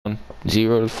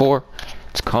0 to 4.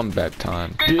 It's comeback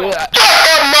time.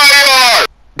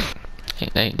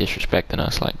 They ain't disrespecting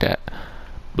us like that.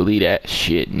 Believe that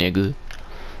shit, nigga.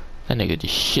 That nigga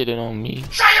just shitted on me.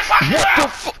 What the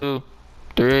fuck? 2,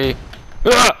 3.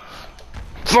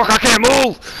 Fuck, I can't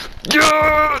move!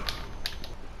 Yeah!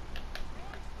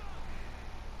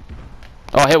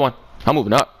 Oh, I hit one. I'm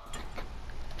moving up.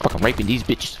 Fucking raping these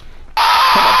bitches.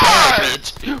 I'm a bad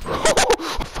bitch.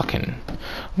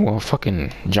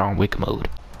 fucking John Wick mode.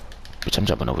 Bitch, I'm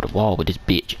jumping over the wall with this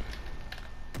bitch.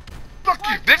 Fuck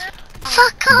you, bitch.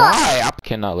 Fuck off. Why? I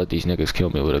cannot let these niggas kill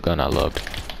me with a gun I loved.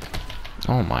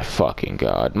 Oh my fucking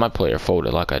god. My player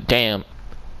folded like a damn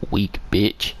weak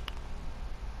bitch.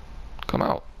 Come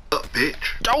out. Bitch.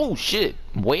 Oh shit.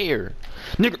 Where?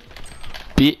 Nigga.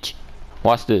 Bitch.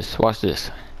 Watch this. Watch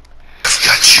this. I've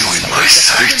got you in my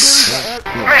sights.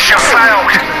 Mission failed.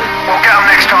 We'll get them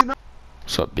next time.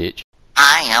 What's up, bitch?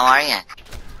 Hi, how are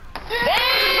you?